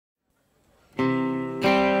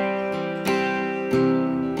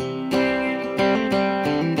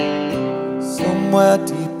somewhere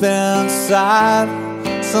deep inside,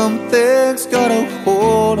 something's got a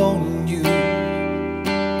hold on you,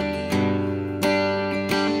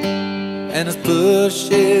 and it's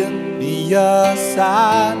pushing me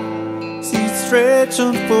aside. See, it's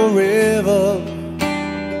stretching forever,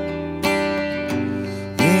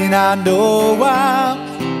 and I know I'm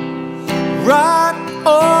right.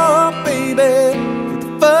 Oh baby, for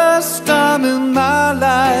the first time in my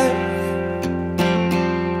life.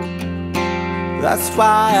 That's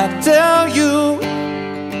why I tell you,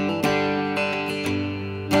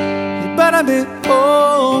 you better be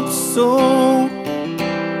home soon.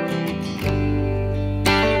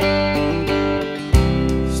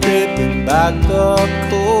 Stripping back the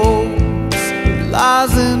coats,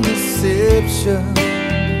 lies and deception.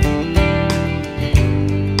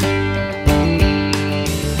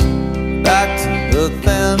 Back to the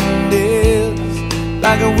thin days,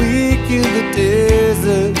 like a week in the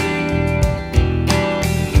desert.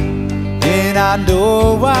 And I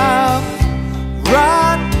know I'm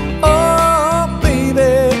right, oh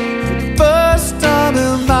baby, for the first time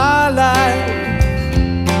in my life.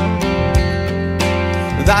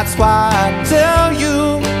 That's why I tell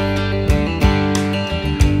you,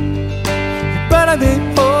 you better be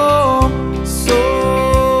home soon.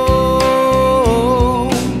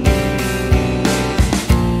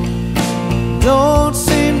 Don't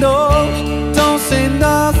say no, don't say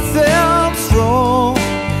nothing's wrong.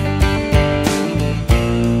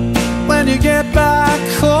 When you get back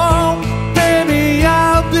home, baby,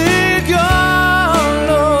 I'll be gone.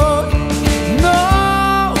 Oh, no,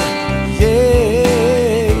 yeah.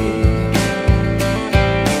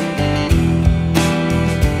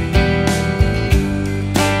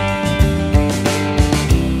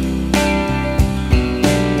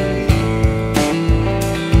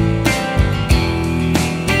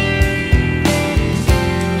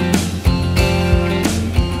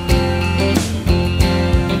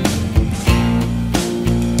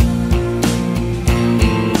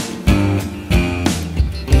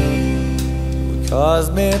 Cause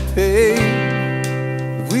me pain,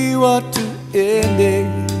 we were to end it.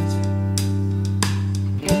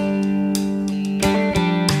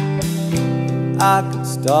 I can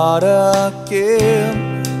start again,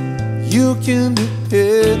 you can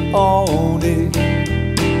depend on it.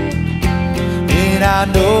 And I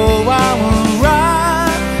know I'm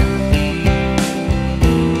right,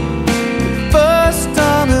 the first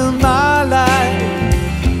time in my life.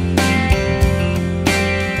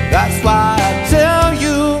 That's why I tell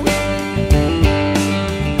you,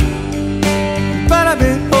 you better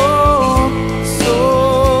be home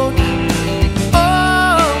soon.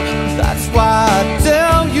 Oh, that's why I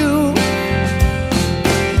tell you,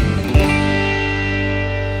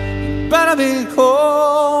 you better be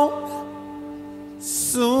home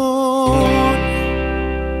soon.